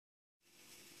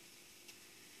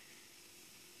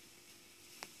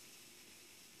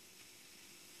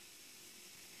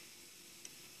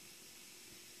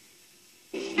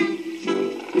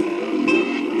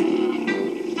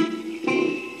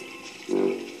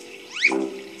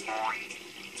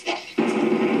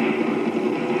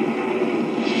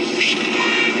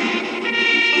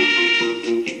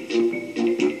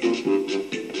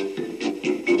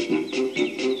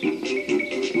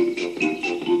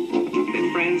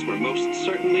inventions were most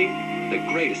certainly the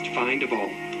greatest find of all.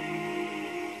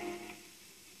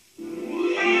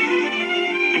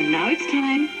 And now it's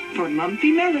time for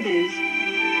Mumfie Melodies.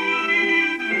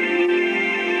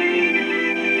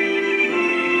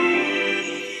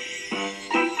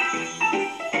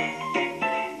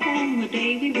 On the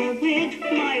day we were wed,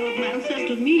 my old man said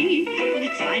to me,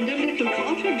 let's find a little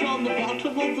cottage on the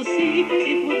bottom of the sea.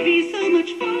 It would be so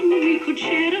much fun, we could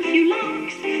share a few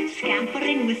larks,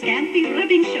 scampering with Scampy,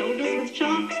 rubbing shoulders with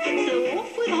sharks. So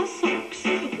off with our socks,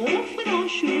 off with our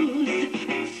shoes,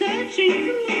 searching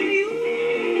for the muse.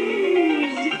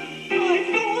 I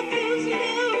thought those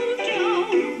low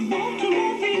down, bottom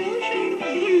of the ocean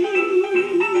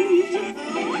blues.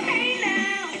 Oh, hey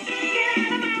now, get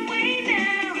out of my way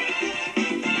now.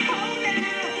 Oh,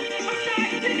 now, I'm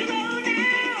starting to glow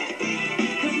now.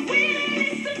 'Cause we'll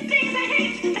listen things I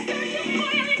hate, a social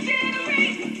coil and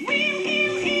generate real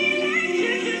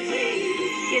electricity.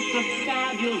 It's a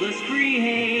fabulous creation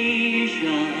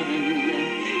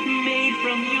made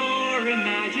from your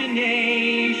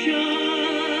imagination.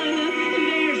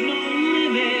 There's no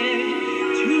limit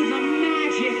to the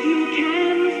magic you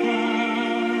can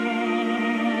find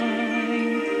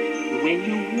when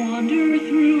you wander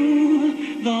through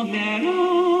the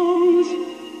meadows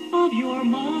of your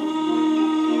mind.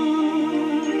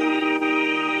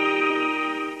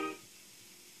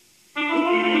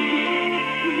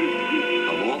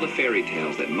 Of all the fairy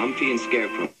tales that Mumfie and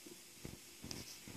Scarecrow